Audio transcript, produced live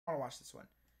I want to watch this one.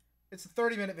 It's a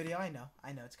 30-minute video. I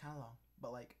know it's kind of long,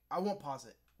 but like I won't pause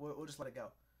it. We'll just let it go.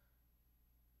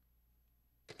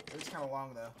 It's kind of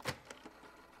long though.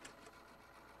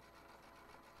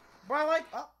 But I like.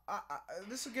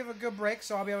 This will give a good break,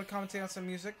 so I'll be able to commentate on some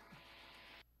music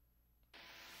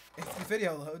if the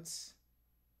video loads.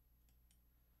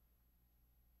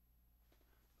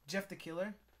 Jeff the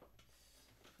Killer.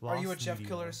 Are you a Jeff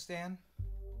Killer stan?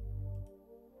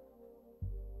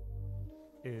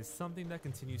 Is something that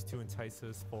continues to entice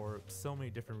us for so many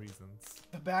different reasons.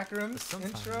 The Backrooms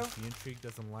intro? The intrigue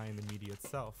doesn't lie in the media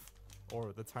itself,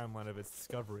 or the timeline of its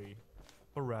discovery,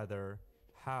 but rather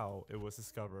how it was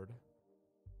discovered.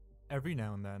 Every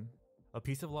now and then, a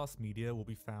piece of lost media will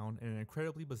be found in an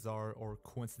incredibly bizarre or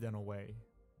coincidental way.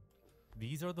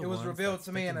 These are the ones it was revealed that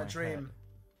to me in a my dream. head,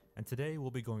 and today we'll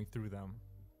be going through them.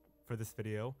 For this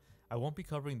video, I won't be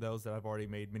covering those that I've already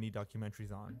made mini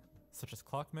documentaries on, such as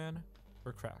Clockman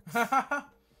or Cracks.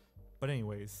 But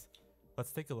anyways,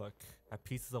 let's take a look at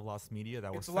pieces of lost media that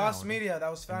were found. It's lost media that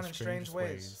was found in strange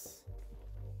ways.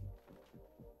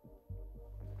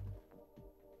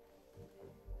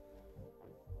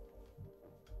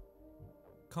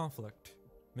 Conflict,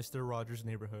 Mr. Rogers'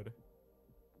 neighborhood.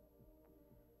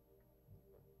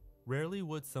 Rarely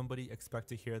would somebody expect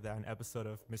to hear that an episode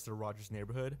of Mr. Rogers'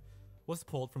 Neighborhood was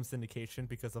pulled from syndication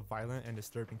because of violent and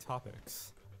disturbing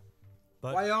topics.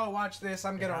 But while y'all watch this,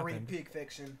 I'm gonna read Peak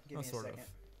Fiction. Give me a second.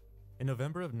 In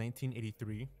November of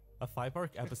 1983, a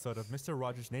 5-arc episode of Mr.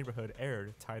 Rogers' Neighborhood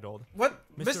aired titled What?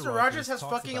 Mr. Rogers has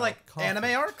fucking like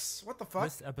anime arcs? What the fuck?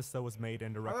 This episode was made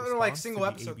in direct response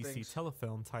like to the ABC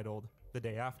telefilm titled The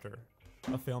Day After,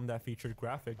 a film that featured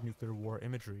graphic nuclear war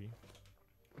imagery.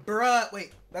 Bruh,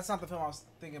 wait, that's not the film I was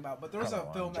thinking about, but there was a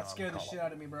film that scared the shit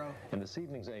out of me, bro. In this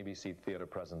evening's ABC theater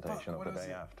presentation of The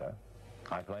Day After,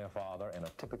 I play a father in a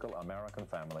typical American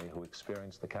family who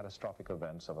experienced the catastrophic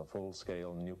events of a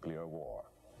full-scale nuclear war.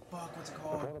 Fuck, what's it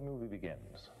called? Before the movie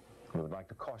begins, we would like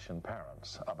to caution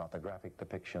parents about the graphic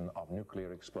depiction of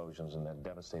nuclear explosions and their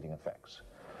devastating effects.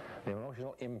 The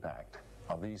emotional impact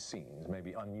of these scenes may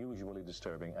be unusually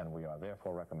disturbing, and we are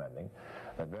therefore recommending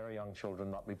that very young children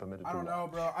not be permitted to watch. I don't know,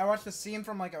 bro. I watched a scene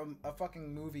from like a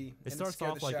fucking movie. It starts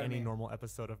off like any normal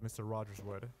episode of Mr. Rogers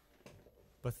would.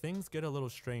 But things get a little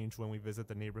strange when we visit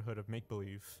the neighborhood of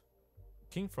make-believe.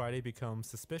 King Friday becomes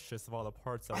suspicious of all the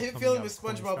parts that are coming out of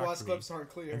Corn's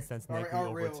factory and sends Nicky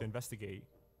over to investigate.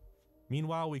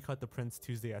 Meanwhile, we cut to Prince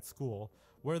Tuesday at school,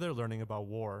 where they're learning about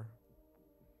war.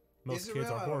 Most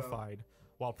kids are horrified,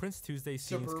 while Prince Tuesday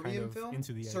seems kind of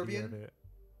into the idea of it.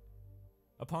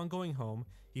 Upon going home,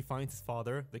 he finds his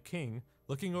father, the king,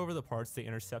 looking over the parts they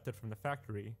intercepted from the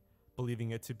factory, believing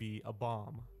it to be a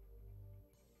bomb.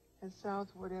 Has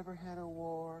Southwood ever had a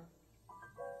war?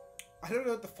 I don't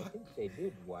know what the fuck. I think they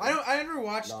did one. I never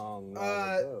watched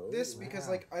this because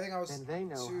like I think I was and they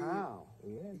know too how.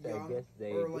 Yes, I guess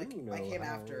they or like do know I came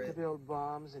how. after it. To build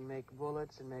bombs and make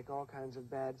bullets and make all kinds of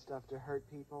bad stuff to hurt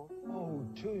people. Oh,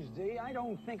 Tuesday, I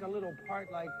don't think a little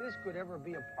part like this could ever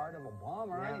be a part of a bomb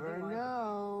or anything like that. Never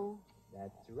know.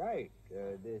 That's right.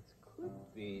 This could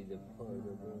be the part of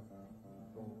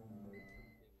a bomb.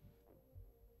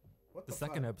 The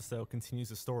second episode continues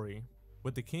the story,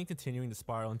 with the king continuing to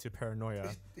spiral into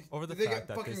paranoia over the fact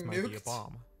that this might be a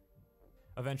bomb.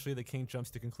 Eventually, the king jumps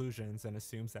to conclusions and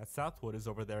assumes that Southwood is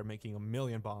over there making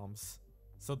 1,000,000 bombs.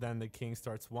 So then the king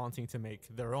starts wanting to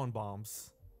make their own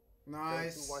bombs.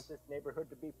 Nice. Those who want this neighborhood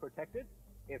to be protected,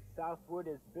 if Southwood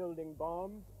is building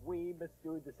bombs, we must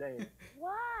do the same.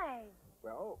 Why?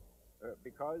 Well,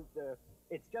 because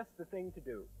it's just the thing to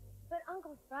do. But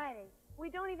Uncle Friday, we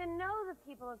don't even know the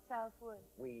people of Southwood.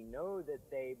 We know that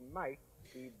they might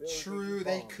be building True, bombs.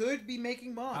 they could be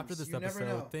making bombs. After this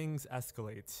episode, things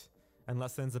escalate, and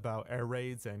lessons about air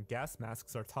raids and gas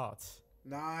masks are taught.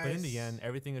 Nice. But in the end,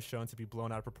 everything is shown to be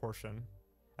blown out of proportion,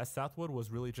 as Southwood was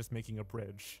really just making a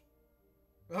bridge.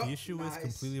 The issue is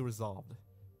completely resolved.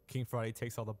 King Friday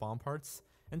takes all the bomb parts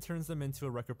and turns them into a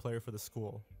record player for the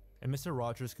school. And Mr.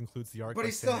 Rogers concludes the arc by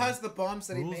saying, still has the bombs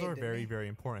that he made. Rules are very, very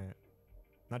important.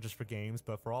 Not just for games,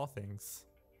 but for all things.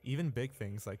 Even big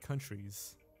things like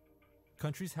countries.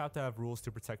 Countries have to have rules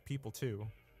to protect people too.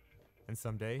 And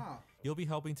someday, you'll be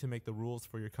helping to make the rules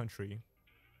for your country.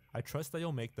 I trust that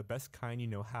you'll make the best kind you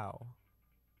know how.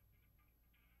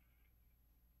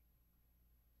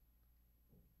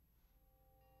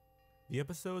 The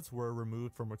episodes were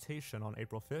removed from rotation on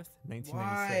April 5th, 1996.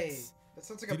 Why? That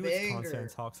sounds like due to its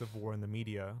content talks of war in the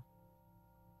media.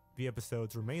 The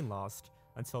episodes remain lost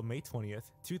until May 20th,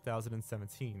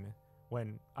 2017,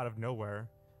 when, out of nowhere,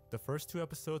 the first 2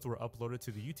 episodes were uploaded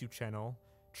to the YouTube channel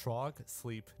Trog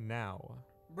Sleep Now.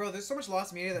 Bro, there's so much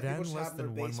lost media that Then, people just less have in their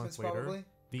than 1 basements month later, probably.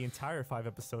 the entire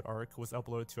 5-episode arc was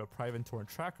uploaded to a private torrent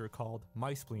tracker called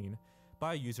MySpleen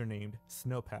by a user named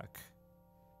Snowpeck.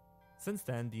 Since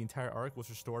then, the entire arc was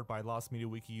restored by Lost Media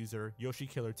Wiki user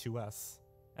YoshiKiller2S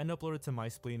and uploaded to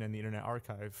MySpleen and the Internet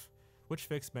Archive, which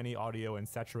fixed many audio and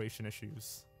saturation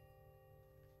issues.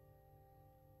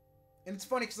 And it's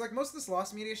funny because like most of this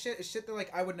lost media shit is shit that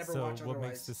like I would never watch So otherwise. what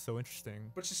makes this so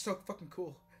interesting? But it's just so fucking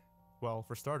cool. Well,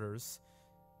 for starters,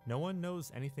 no one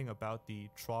knows anything about the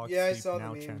Trog Yeah, I Sleep saw the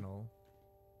Now meme. channel.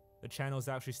 The channel is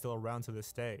actually still around to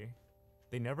this day.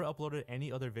 They never uploaded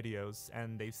any other videos,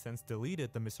 and they've since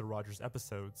deleted the Mr. Rogers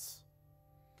episodes.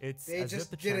 It's They as if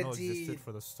just the did a channel existed deed.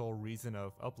 for the sole reason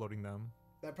of uploading them.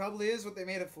 That probably is what they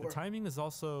made it for. The timing is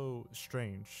also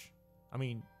strange. I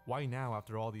mean, why now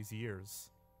after all these years?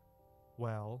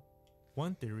 Well,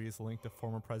 one theory is linked to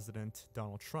former President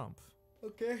Donald Trump,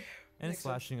 Okay. and Makes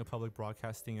slashing of public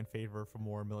broadcasting in favor for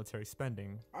more military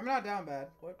spending. I'm not down bad.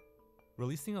 What?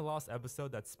 Releasing a lost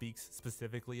episode that speaks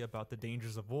specifically about the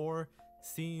dangers of war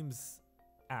seems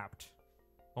apt,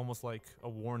 almost like a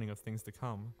warning of things to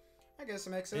come. I guess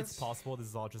it makes sense. It's possible this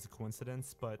is all just a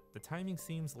coincidence, but the timing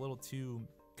seems a little too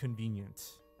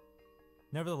convenient.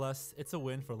 Nevertheless, it's a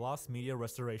win for Lost Media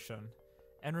Restoration,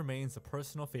 and remains a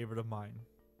personal favorite of mine.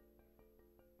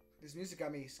 This music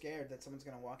got me scared that someone's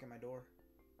gonna walk in my door.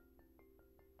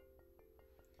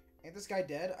 Ain't this guy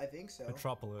dead? I think so.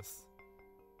 Metropolis.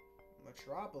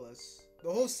 Metropolis.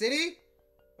 The whole city?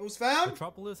 It was found?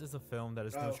 Metropolis is a film that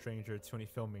is no Oh. stranger to any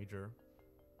film major.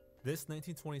 This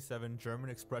 1927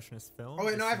 German expressionist film Oh,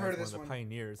 wait, is no, I've seen heard as of one this of one. the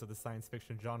pioneers of the science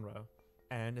fiction genre,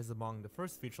 and is among the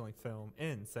first feature-length film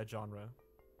in said genre.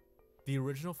 The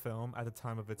original film, at the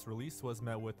time of its release, was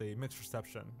met with a mixed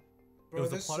reception. Bro, It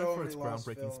was there's applauded so for its many lost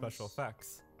groundbreaking special films.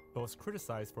 effects, but was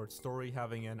criticized for its story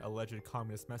having an alleged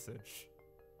communist message.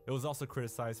 It was also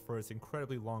criticized for its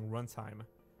incredibly long runtime.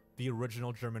 The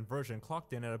original German version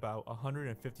clocked in at about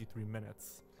 153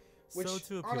 minutes. Which, So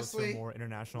to appeal honestly, to a more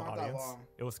international not that audience, long.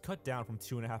 it was cut down from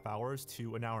 2.5 hours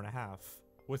to an hour and a half,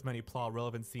 with many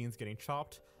plot-relevant scenes getting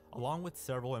chopped, along with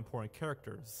several important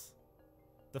characters.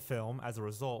 The film, as a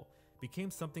result, became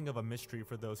something of a mystery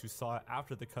for those who saw it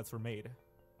after the cuts were made,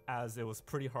 as it was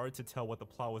pretty hard to tell what the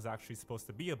plot was actually supposed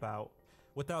to be about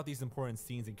without these important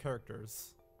scenes and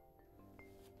characters.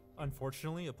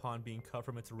 Unfortunately, upon being cut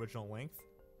from its original length,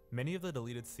 many of the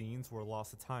deleted scenes were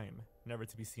lost to time, never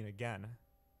to be seen again.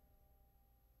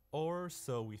 Or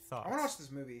so we thought. I wanna watch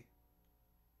this movie.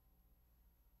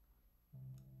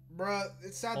 Bruh,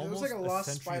 it's sad. There was Almost like a lost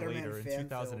century Spider-Man later, in fan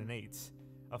 2008,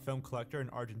 a film collector in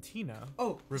Argentina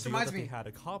Oh, this revealed reminds that they me. had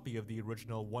a copy of the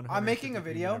original 100. I'm making a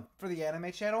video for the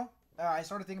anime channel. I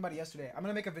started thinking about it yesterday. I'm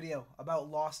gonna make a video about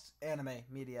lost anime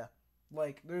media.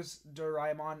 Like, there's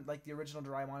Doraemon, like the original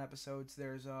Doraemon episodes.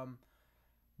 There's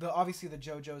obviously the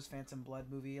JoJo's Phantom Blood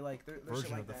movie. Like, there's shit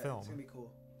Version like of the that. film. It's gonna be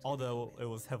cool. Although it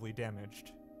was heavily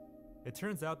damaged. It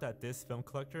turns out that this film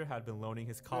collector had been loaning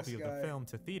his copy This of the guy. film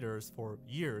to theaters for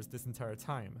years this entire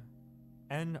time.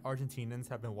 And Argentinians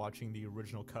have been watching the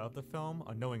original cut of the film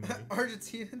unknowingly.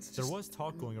 Argentinians. There Just, was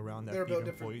talk going around that they're theater built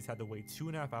different. employees had to wait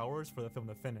 2.5 hours for the film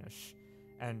to finish,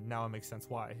 and now it makes sense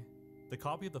why. The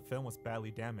copy of the film was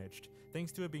badly damaged,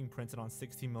 thanks to it being printed on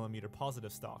 16mm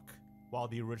positive stock, while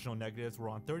the original negatives were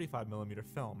on 35mm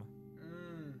film.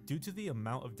 Due to the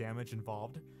amount of damage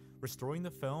involved, restoring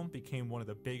the film became one of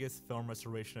the biggest film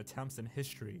restoration attempts in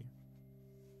history.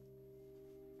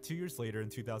 2 years later, in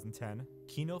 2010,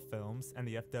 Kino Films and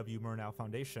the F.W. Murnau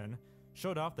Foundation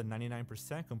showed off the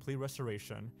 99% complete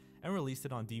restoration and released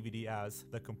it on DVD as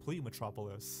The Complete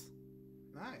Metropolis.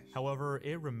 nice. However,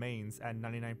 it remains at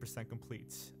 99%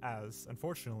 complete, as,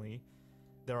 unfortunately,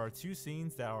 there are 2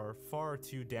 scenes that are far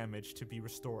too damaged to be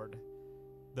restored.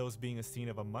 Those being a scene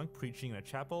of a monk preaching in a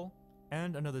chapel,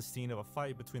 and another scene of a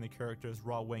fight between the characters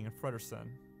Raw Wang and Fredersen.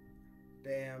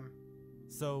 Damn.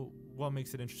 So, what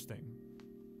makes it interesting?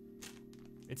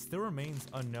 It still remains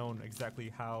unknown exactly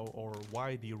how or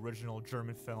why the original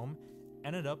German film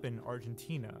ended up in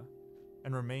Argentina,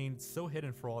 and remained so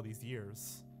hidden for all these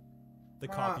years. The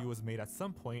copy was made at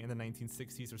some point in the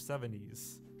 1960s or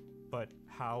 70s, but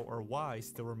how or why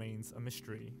still remains a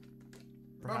mystery.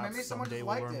 Bro, maybe Perhaps someone someday just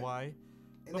we'll liked learn it, why, and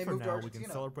but they for moved to now we can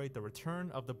Argentina. celebrate the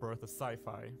return of the birth of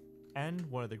sci-fi, and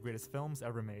one of the greatest films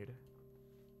ever made.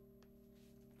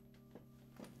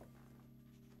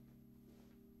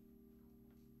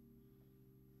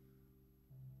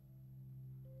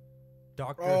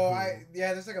 Doctor Oh, Who.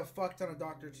 there's like a fuck ton of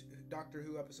Doctor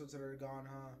Who episodes that are gone,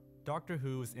 huh? Doctor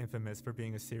Who is infamous for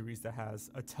being a series that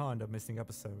has a ton of missing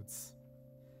episodes.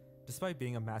 Despite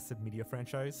being a massive media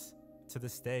franchise, To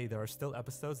this day, there are still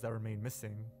episodes that remain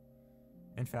missing.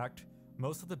 In fact,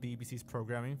 most of the BBC's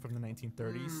programming from the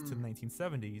 1930s to the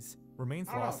 1970s remains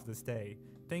lost to this day,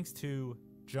 thanks to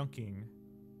junking,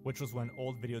 which was when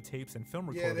old videotapes and film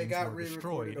recordings were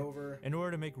destroyed in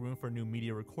order to make room for new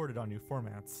media recorded on new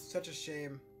formats. Such a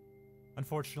shame.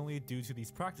 Unfortunately, due to these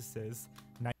practices,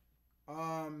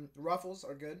 Ruffles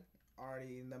are good.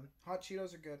 Already eaten them. Hot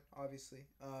Cheetos are good, obviously.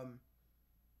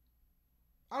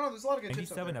 I don't know, there's a lot of good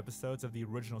chips out there. 97 episodes of the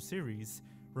original series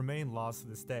remain lost to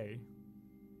this day.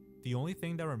 The only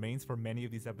thing that remains for many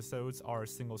of these episodes are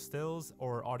single stills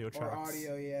or audio tracks. Or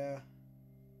audio, yeah.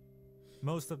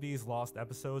 Most of these lost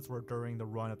episodes were during the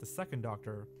run of the second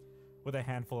Doctor, with a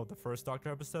handful of the first Doctor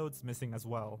episodes missing as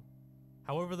well.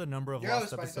 However, the number of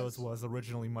lost episodes was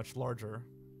originally much larger,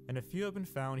 and a few have been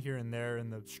found here and there in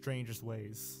the strangest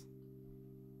ways.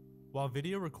 While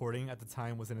video recording at the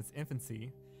time was in its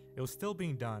infancy, it was still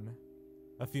being done.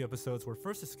 A few episodes were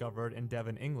first discovered in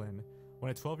Devon, England, when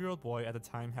a 12-year-old boy at the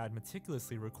time had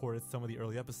meticulously recorded some of the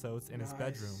early episodes in his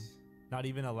bedroom, not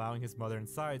even allowing his mother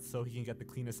inside so he can get the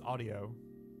cleanest audio.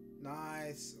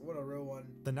 Nice, what a real one.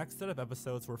 The next set of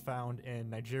episodes were found in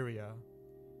Nigeria.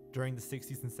 During the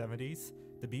 60s and 70s,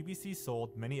 the BBC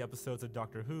sold many episodes of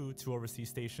Doctor Who to overseas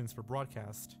stations for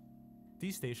broadcast.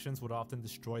 These stations would often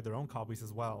destroy their own copies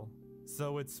as well,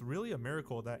 so it's really a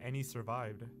miracle that any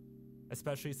survived,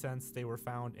 especially since they were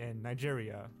found in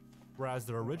Nigeria, whereas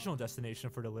their original destination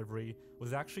for delivery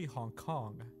was actually Hong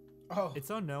Kong. Oh.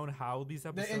 It's unknown how these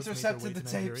episodes they intercepted made their way the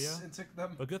to Nigeria, tapes and took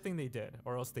them. but good thing they did,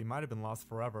 or else they might have been lost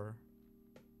forever.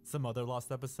 Some other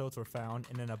lost episodes were found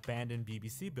in an abandoned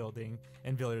BBC building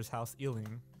in Villiers House,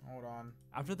 Ealing. Hold on.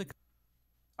 After the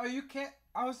Oh, you can't...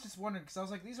 I was just wondering, because I was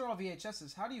like, these are all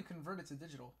VHSs. How do you convert it to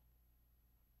digital?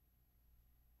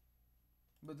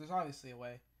 But there's obviously a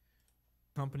way.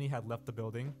 company had left the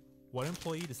building, one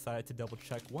employee decided to double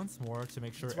check once more to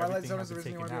make sure everything had been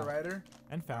taken out,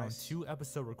 and found 2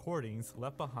 episode recordings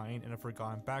left behind in a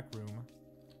forgotten back room.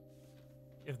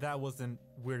 If that wasn't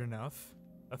weird enough,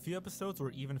 a few episodes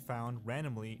were even found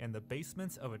randomly in the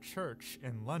basement of a church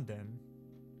in London.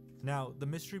 Now, the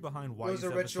mystery behind why these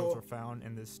episodes were found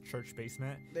in this church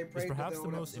basement is perhaps the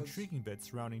most intriguing bit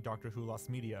surrounding Doctor Who Lost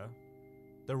Media.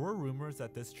 There were rumors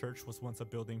that this church was once a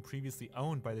building previously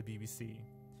owned by the BBC,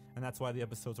 and that's why the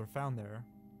episodes were found there.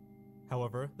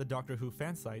 However, the Doctor Who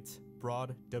fan site,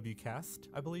 Broad WCast,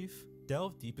 I believe,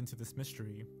 delved deep into this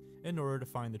mystery in order to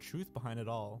find the truth behind it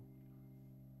all.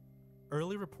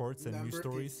 Early reports and news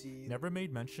stories never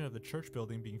made mention of the church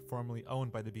building being formerly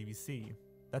owned by the BBC.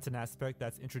 That's an aspect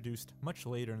that's introduced much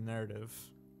later in the narrative.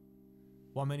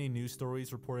 While many news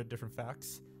stories reported different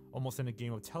facts, almost in a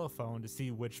game of telephone to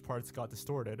see which parts got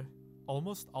distorted,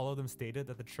 almost all of them stated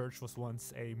that the church was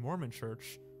once a Mormon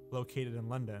church located in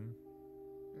London.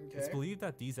 Okay. It's believed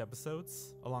that these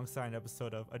episodes, alongside an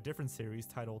episode of a different series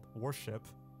titled Warship,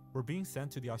 were being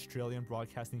sent to the Australian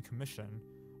Broadcasting Commission,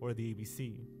 or the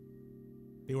ABC.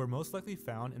 They were most likely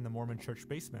found in the Mormon church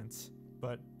basement,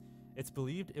 but it's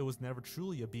believed it was never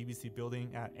truly a BBC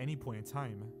building at any point in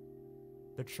time.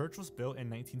 The church was built in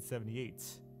 1978,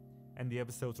 and the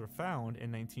episodes were found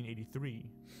in 1983,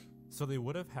 so they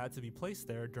would have had to be placed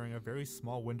there during a very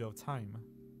small window of time.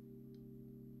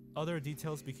 Other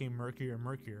details became murkier and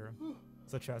murkier,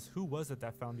 such as who was it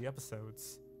that found the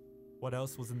episodes? What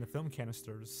else was in the film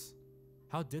canisters?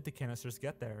 How did the canisters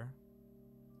get there?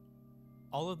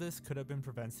 All of this could have been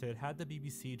prevented had the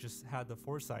BBC just had the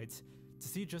foresight to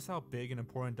see just how big and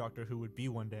important Doctor Who would be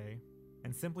one day,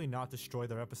 and simply not destroy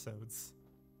their episodes.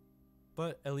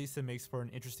 But at least it makes for an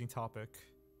interesting topic.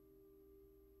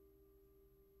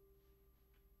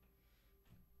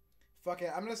 Fuck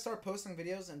it, I'm gonna start posting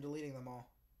videos and deleting them all.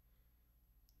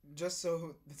 Just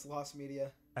so it's lost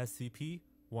media.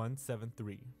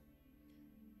 SCP-173.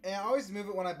 And I always move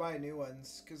it when I buy new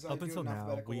ones, because Up until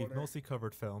now, we've mostly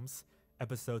covered films,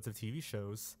 episodes of TV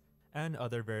shows, and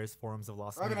other various forms of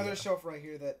lost media. I have another shelf right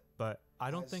here that... But I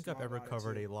don't think I've ever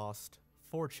covered a lost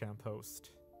 4chan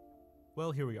post.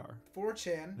 Well, here we are.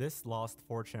 4chan? This lost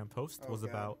 4chan post was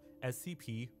about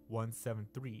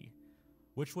SCP-173,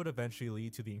 which would eventually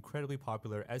lead to the incredibly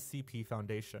popular SCP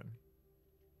Foundation.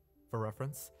 For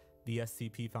reference, the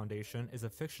SCP Foundation is a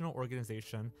fictional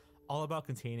organization all about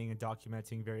containing and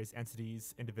documenting various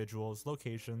entities, individuals,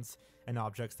 locations, and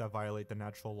objects that violate the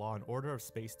natural law and order of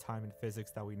space, time, and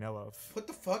physics that we know of. What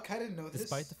the fuck? I didn't know this.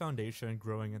 Despite the Foundation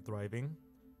growing and thriving,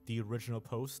 the original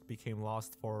post became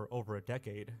lost for over a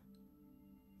decade.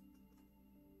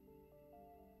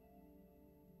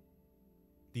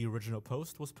 The The original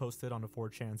post was posted on the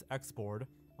 4chan's X board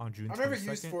on June 22nd, I've never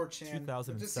used 4chan.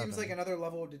 2007. It just seems like another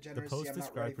level of The degeneracy post I'm not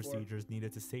described ready for. procedures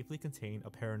needed to safely contain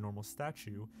a paranormal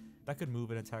statue that could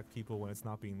move and attack people when it's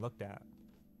not being looked at.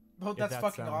 Oh, If that's that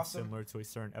fucking sounds awesome. similar to a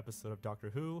certain episode of Doctor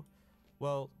Who,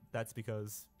 well, that's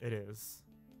because it is.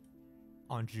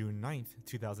 On June 9th,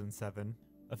 2007,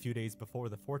 a few days before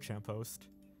the 4chan post,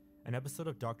 an episode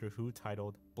of Doctor Who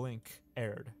titled Blink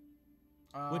aired,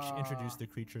 which introduced the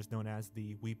creatures known as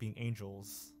the Weeping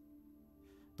Angels.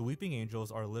 The Weeping Angels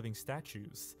are living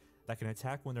statues that can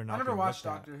attack when they're not I never being watched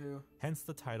looked at, Doctor Who. hence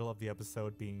the title of the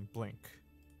episode being Blink.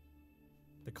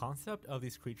 The concept of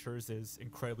these creatures is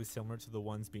incredibly similar to the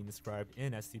ones being described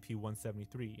in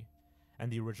SCP-173,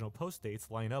 and the original post dates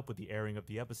line up with the airing of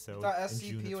the episode in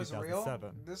June of 2007.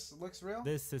 Real? This looks real?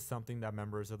 This is something that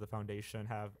members of the Foundation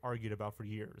have argued about for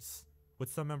years,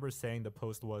 with some members saying the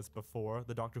post was before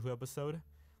the Doctor Who episode,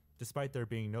 despite there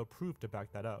being no proof to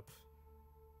back that up.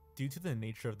 Due to the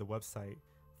nature of the website,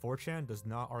 4chan does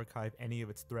not archive any of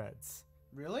its threads.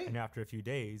 Really? And after a few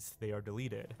days, they are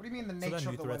deleted. What do you mean the so nature that new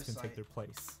of the threads website? can take their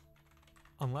place.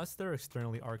 Unless they're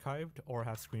externally archived or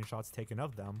have screenshots taken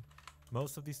of them,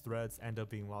 most of these threads end up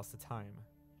being lost to time.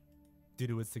 Due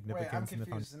to its significance Wait, I'm in the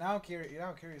confused. Now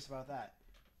I'm curious about that.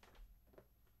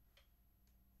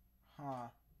 Huh.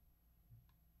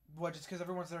 What, just because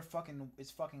everyone's there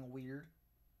is fucking weird?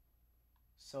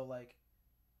 So, like,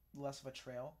 less of a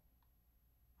trail?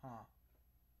 Huh.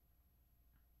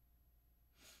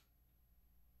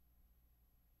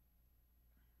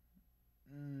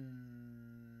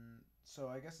 So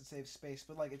I guess it saves space,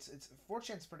 but like it's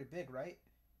 4chan's pretty big, right?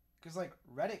 Because like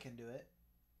Reddit can do it,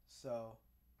 so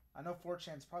I know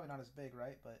 4chan's probably not as big,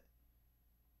 right? But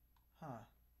huh?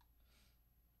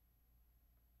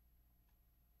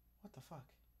 What the fuck?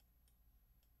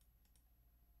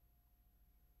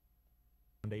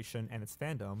 Foundation and its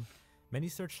fandom, many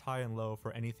searched high and low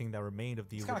for anything that remained of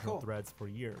the It's original cool. threads for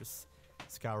years,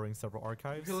 scouring several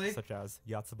archives Really? such as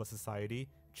Yotsuba Society,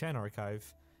 Chan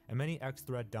Archive, and many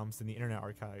X-thread dumps in the Internet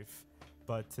Archive,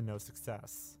 but to no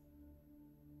success.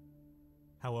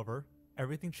 However,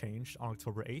 everything changed on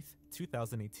October 8th,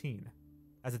 2018,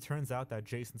 as it turns out that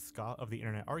Jason Scott of the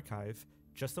Internet Archive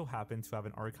just so happened to have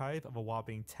an archive of a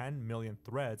whopping 10 million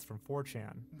threads from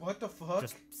 4chan, What the fuck?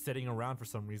 just sitting around for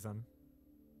some reason.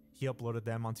 He uploaded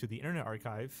them onto the Internet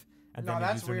Archive, and No, then a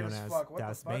that's user weird known as as fuck. What the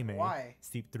Das fuck? Maymay Why?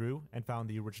 steeped through and found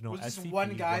the original Was just SCP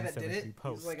one guy that did 173 it?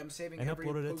 post He's like, I'm saving and every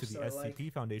uploaded it to post the that I SCP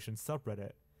like. Foundation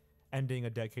subreddit, ending a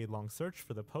decade-long search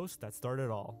for the post that started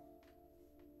it all.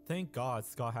 Thank God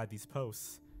Scott had these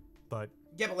posts, but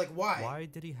Yeah, but like why? why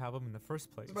did he have them in the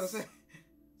first place? I was about to say,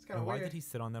 it's kind And of why weird. did he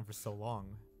sit on them for so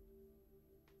long?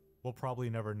 We'll probably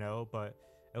never know, but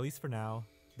at least for now,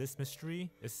 this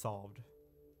mystery is solved.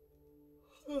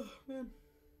 Oh man,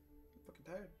 I'm fucking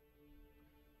tired.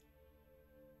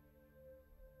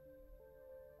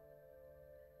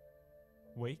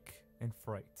 Wake and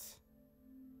Fright.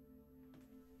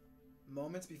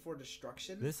 Moments before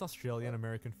destruction. This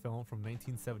Australian-American film from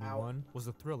 1971 was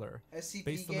a thriller SCP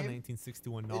based on game. the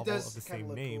 1961 novel does of the kinda same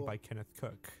look name cool. by Kenneth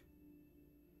Cook.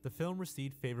 The film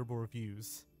received favorable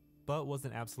reviews, but was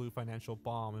an absolute financial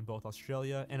bomb in both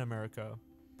Australia and America,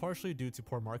 partially due to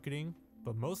poor marketing,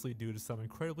 but mostly due to some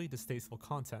incredibly distasteful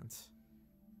content.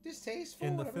 Distasteful.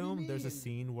 In the What do you film, there's a mean?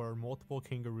 scene where multiple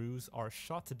kangaroos are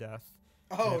shot to death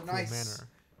in Oh, a cruel nice. manner.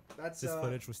 That's This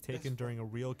footage was taken that's- during a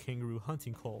real kangaroo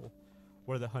hunting cull,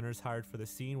 where the hunters hired for the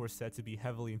scene were said to be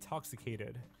heavily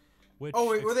intoxicated. Which Oh,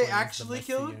 wait, were they explains actually the messy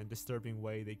killed? and disturbing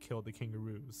way they killed the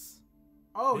kangaroos.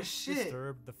 Oh This shit.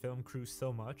 disturbed the film crew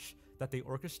so much that they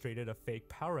orchestrated a fake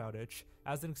power outage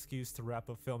as an excuse to wrap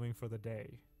up filming for the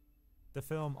day. The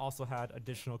film also had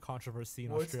additional controversy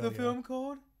in What's Australia. the film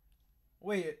called?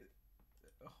 Wait.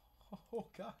 Oh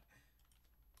god.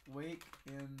 Wake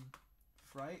in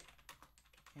Fright.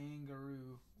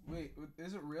 Kangaroo. Wait,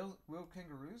 is it real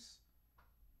kangaroos?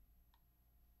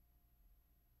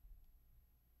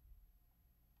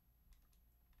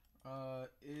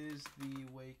 Is the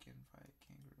Wake in Fright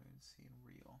kangaroo scene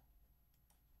real?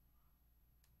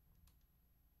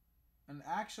 An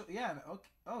actual, yeah. Okay.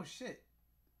 Oh shit.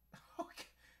 Okay.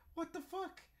 What the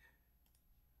fuck?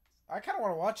 I kind of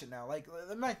want to watch it now. Like,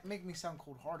 that might make me sound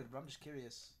cold-hearted, but I'm just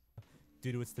curious.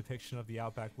 Due to its depiction of the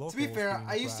outback locals. To be fair, being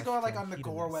I used to go brash like and on the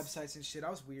gore heathens. websites and shit. I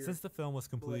was weird. Since the film was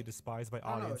completely like, despised by I don't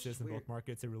know, it's audiences just in weird. both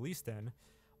markets it released in,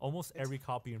 almost It's every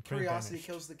copy in print Curiosity vanished.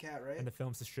 kills the cat, right? And the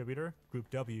film's distributor, Group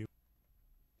W,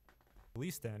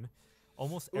 released in,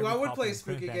 almost Ooh, every I would copy play a in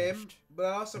print spooky game, vanished. but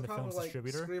I also And the probably film's like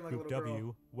distributor, scream like a Group little W,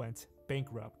 girl. went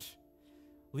bankrupt,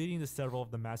 leading to several of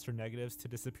the master negatives to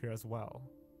disappear as well.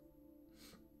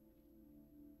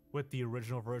 With the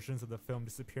original versions of the film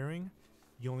disappearing,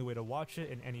 the only way to watch it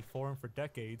in any form for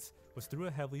decades was through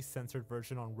a heavily censored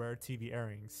version on rare TV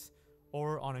airings,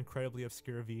 or on incredibly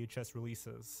obscure VHS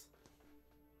releases.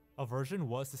 A version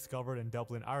was discovered in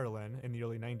Dublin, Ireland in the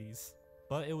early 90s,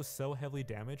 but it was so heavily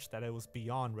damaged that it was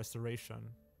beyond restoration.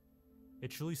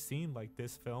 It truly seemed like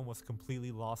this film was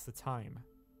completely lost to time,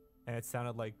 and it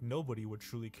sounded like nobody would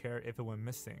truly care if it went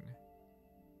missing.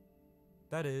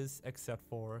 That is, except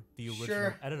for the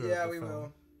original editor of the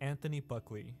film, Anthony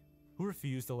Buckley, who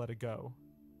refused to let it go.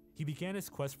 He began his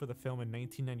quest for the film in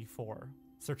 1994,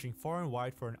 searching far and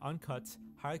wide for an uncut,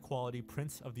 high-quality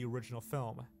print of the original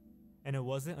film, and it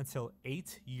wasn't until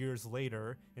 8 years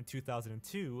later, in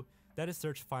 2002, that his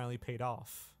search finally paid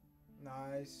off.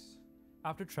 Nice.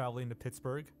 After traveling to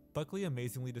Pittsburgh, Buckley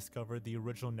amazingly discovered the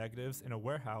original negatives in a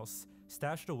warehouse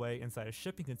stashed away inside a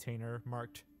shipping container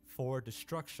marked "For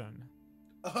Destruction."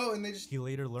 Oh, and they just... He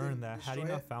later learned that had he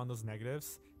not found those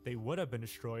negatives, they would have been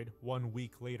destroyed 1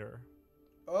 week later.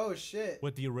 Oh, shit.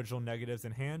 With the original negatives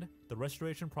in hand, the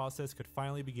restoration process could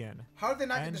finally begin. How did they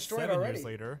not get destroyed already? 7 already? years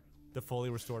later, the fully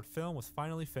restored film was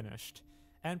finally finished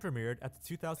and premiered at the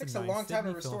 2009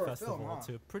 Sydney Film Festival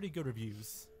to pretty good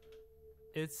reviews.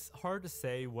 It's hard to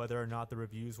say whether or not the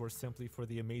reviews were simply for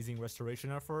the amazing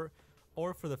restoration effort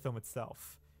or for the film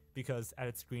itself, because at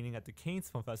its screening at the Cannes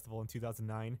Film Festival in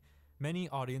 2009, many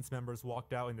audience members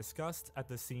walked out in disgust at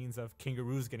the scenes of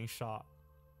kangaroos getting shot.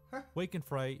 Wake and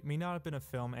Fright may not have been a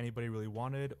film anybody really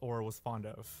wanted or was fond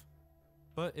of,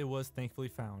 but it was thankfully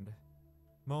found.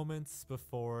 Moments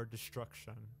before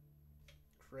destruction.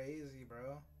 Crazy,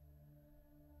 bro.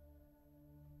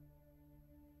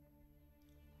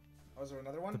 Oh, is there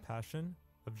another one? The Passion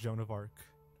of Joan of Arc.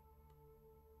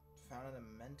 Found in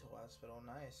a mental hospital.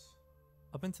 Nice.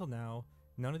 Up until now,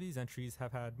 none of these entries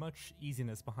have had much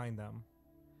easiness behind them.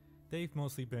 They've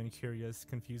mostly been curious,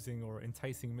 confusing, or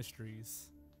enticing mysteries.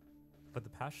 But The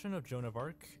Passion of Joan of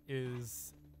Arc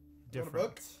is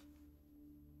different.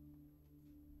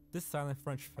 This silent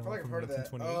French film from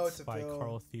 1928 by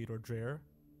Carl Theodor Dreyer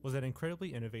was an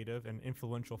incredibly innovative and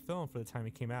influential film for the time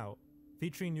it came out,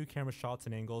 featuring new camera shots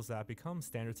and angles that become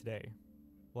standard today,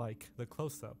 like the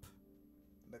close-up.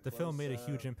 The film made a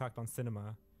huge impact on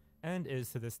cinema, and is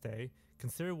to this day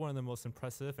considered one of the most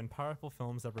impressive and powerful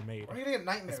films ever made,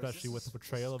 especially with the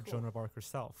portrayal of Joan of Arc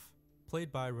herself, played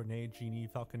by Renee Jeannie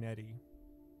Falconetti.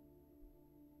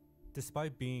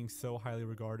 Despite being so highly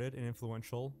regarded and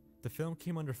influential, the film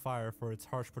came under fire for its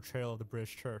harsh portrayal of the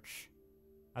British Church.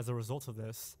 As a result of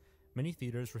this, many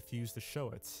theaters refused to show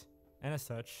it, and as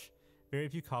such, very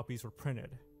few copies were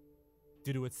printed.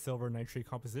 Due to its silver nitrate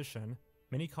composition,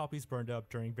 many copies burned up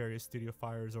during various studio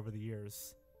fires over the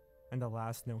years, and the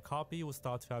last known copy was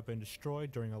thought to have been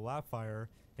destroyed during a lab fire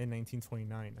in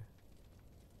 1929.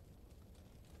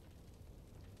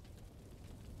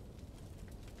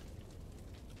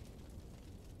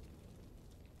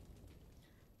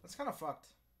 That's kind of fucked.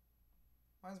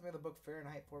 Reminds me of the book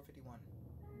Fahrenheit 451.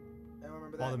 I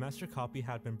remember that. While the master copy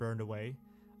had been burned away,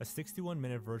 a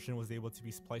 61-minute version was able to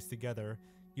be spliced together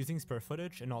using spare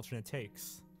footage and alternate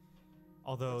takes.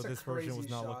 Although this version was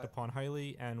not looked upon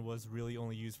highly and was really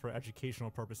only used for educational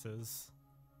purposes.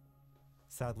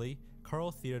 Sadly,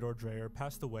 Carl Theodor Dreyer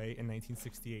passed away in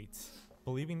 1968,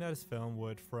 believing that his film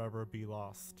would forever be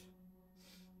lost.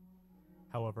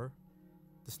 However,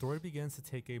 the story begins to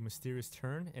take a mysterious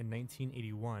turn in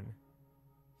 1981,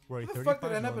 where a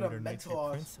 35mm nitrate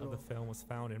print of the film was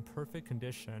found in perfect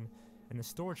condition in the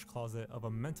storage closet of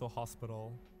a mental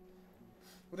hospital.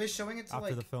 Were they showing it to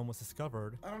After the film was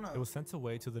discovered, I don't know. It was sent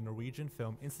away to the Norwegian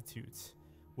Film Institute,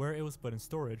 where it was put in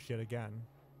storage yet again.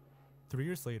 3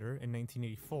 years later, in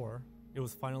 1984, it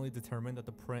was finally determined that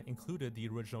the print included the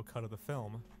original cut of the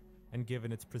film, and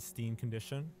given its pristine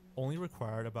condition, only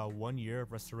required about 1 year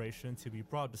of restoration to be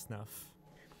brought to snuff.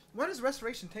 Why does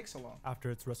restoration take so long? After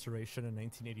its restoration in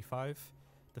 1985,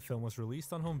 the film was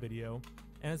released on home video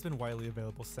and has been widely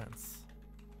available since.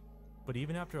 But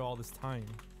even after all this time,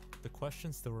 the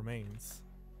question still remains.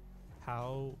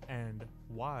 How and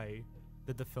why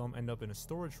did the film end up in a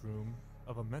storage room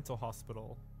of a mental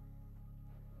hospital?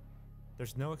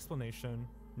 There's no explanation,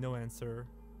 no answer,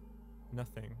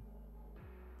 nothing.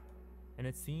 And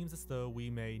it seems as though we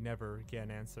may never get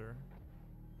an answer.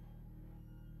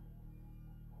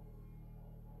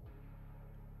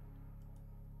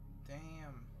 Damn.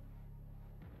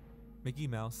 Mickey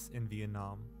Mouse in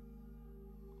Vietnam.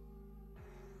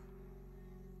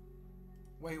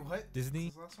 Wait, what? Disney.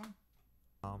 Is this the last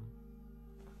one?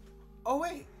 Oh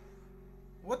wait,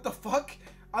 what the fuck?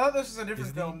 I thought this was a different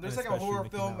Disney, film. There's like a horror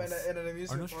film and an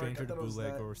amusement park. Are no stranger to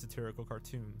bootleg or satirical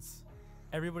cartoons.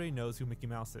 Everybody knows who Mickey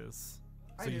Mouse is,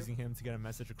 so I do. using him to get a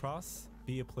message across,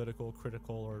 be it political,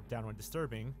 critical, or downright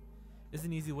disturbing, is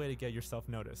an easy way to get yourself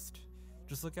noticed.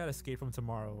 Just look at Escape from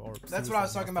Tomorrow or That's what I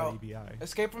was talking about. EBI.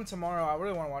 Escape from Tomorrow. I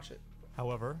really want to watch it.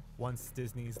 However, once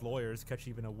Disney's lawyers catch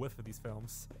even a whiff of these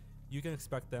films, you can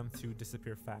expect them to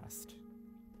disappear fast.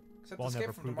 Except While Escape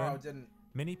never from proven, Tomorrow didn't.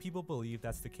 Many people believe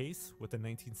that's the case with the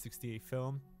 1968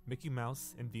 film Mickey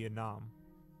Mouse in Vietnam.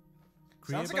 Sounds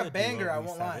Created like by a the duo banger, I Lee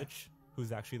won't lie. Savage,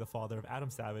 who's actually the father of Adam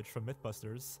Savage from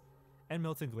Mythbusters, and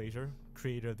Milton Glaser,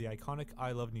 creator of the iconic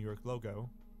I Love New York logo.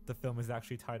 The film is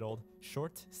actually titled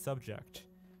Short Subject,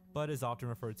 but is often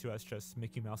referred to as just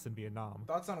Mickey Mouse in Vietnam,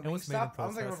 Thoughts on and was made in Wingstop? I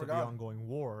don't think I've protest ever of the gone. ongoing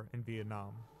war in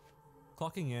Vietnam.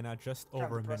 Clocking in at just Kinda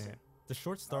over a depressing. minute, the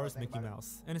short I stars think Mickey about it.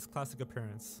 Mouse in his classic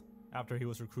appearance after he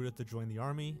was recruited to join the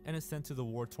army and is sent to the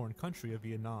war-torn country of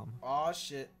Vietnam. Aw,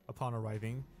 shit. Upon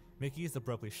arriving, Mickey is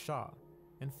abruptly shot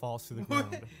and falls to the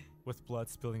ground with blood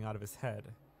spilling out of his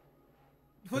head.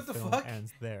 What the film fuck?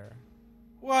 ends there.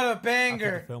 What a After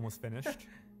banger. the film was finished,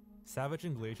 Savage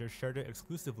and Glazer shared it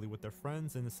exclusively with their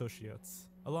friends and associates,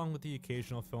 along with the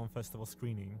occasional film festival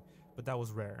screening, but that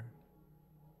was rare.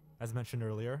 As mentioned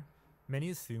earlier, many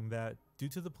assume that due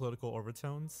to the political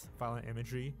overtones, violent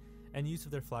imagery, and use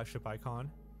of their flagship icon,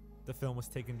 the film was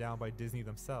taken down by Disney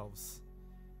themselves.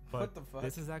 But What the fuck?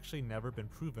 this has actually never been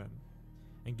proven,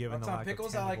 and given Thoughts the on lack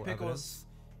pickles? of I like tangible pickles. evidence,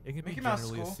 it can Mickey be Mouse is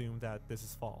generally cool. assumed that this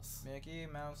is false. Mickey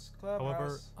Mouse Clubhouse.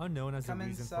 However, unknown as the Come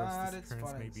reason for inside, its it's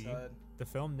disappearance fun may be, inside. the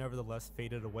film nevertheless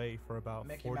faded away for about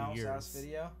Mickey 40 Mouse ass years,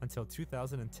 video. until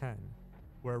 2010,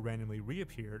 where it randomly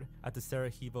reappeared at the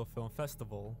Sarajevo Film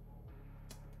Festival.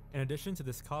 In addition to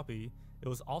this copy, it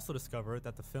was also discovered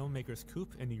that the filmmaker's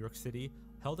coop in New York City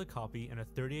held a copy in a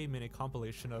 38-minute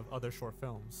compilation of other short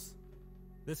films.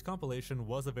 This compilation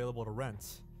was available to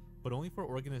rent, but only for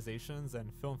organizations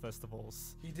and film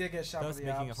festivals, He did get shot thus for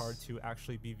the making Alps. it hard to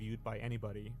actually be viewed by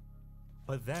anybody.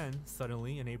 But then,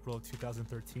 suddenly, in April of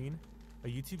 2013, a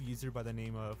YouTube user by the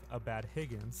name of Abad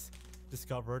Higgins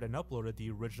discovered and uploaded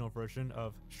the original version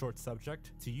of Short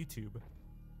Subject to YouTube.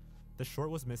 The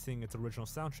short was missing its original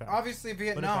soundtrack, Obviously, but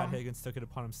Abad Vietnam. Higgins took it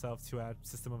upon himself to add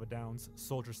System of a Down's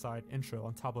Soldier Side intro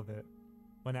on top of it.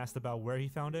 When asked about where he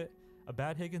found it,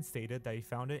 Abad Higgins stated that he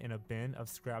found it in a bin of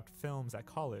scrapped films at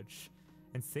college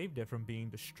and saved it from being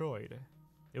destroyed.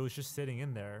 It was just sitting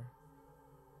in there.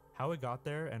 How it got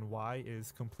there and why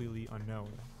is completely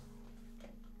unknown.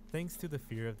 Thanks to the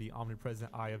fear of the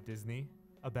omnipresent eye of Disney,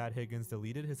 Abad Higgins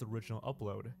deleted his original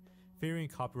upload, fearing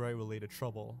copyright-related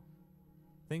trouble.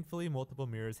 Thankfully, multiple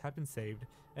mirrors had been saved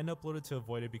and uploaded to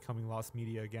avoid it becoming lost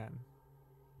media again.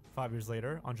 5 years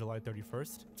later, on July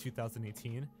 31st,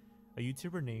 2018, a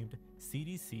YouTuber named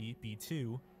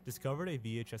CDCB2 discovered a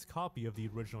VHS copy of the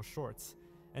original shorts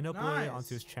and uploaded it Nice.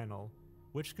 onto his channel,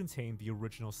 which contained the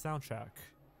original soundtrack,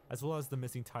 as well as the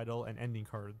missing title and ending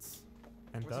cards.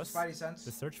 And What's thus, his Spidey sense?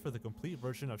 the search for the complete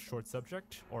version of Short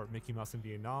Subject, or Mickey Mouse in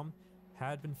Vietnam,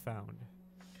 had been found.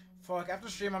 Fuck, after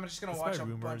stream, I'm just gonna watch Despite a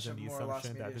rumors bunch and of the more Lost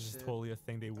assumption Media that this is shit. totally a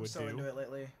thing they I'm would so into do, it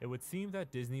lately. it would seem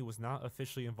that Disney was not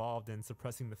officially involved in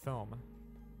suppressing the film.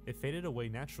 It faded away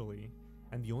naturally,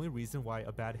 and the only reason why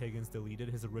Abad Higgins deleted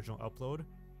his original upload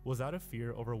was out of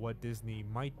fear over what Disney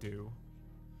might do.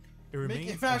 It Mickey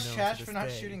remains Mouse unknown trash to for this not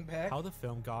day shooting back? how the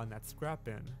film got in that scrap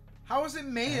bin. How was it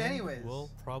made, And anyways? we'll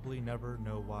probably never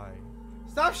know why.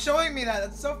 Stop showing me that.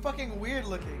 That's so fucking weird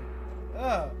looking.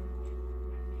 Ugh.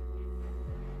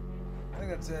 I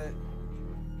think that's it.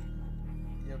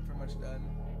 Yeah, pretty much done.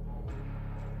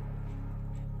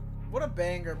 What a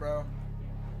banger, bro.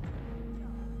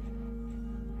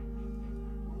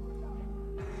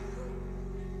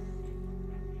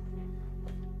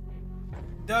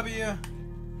 W.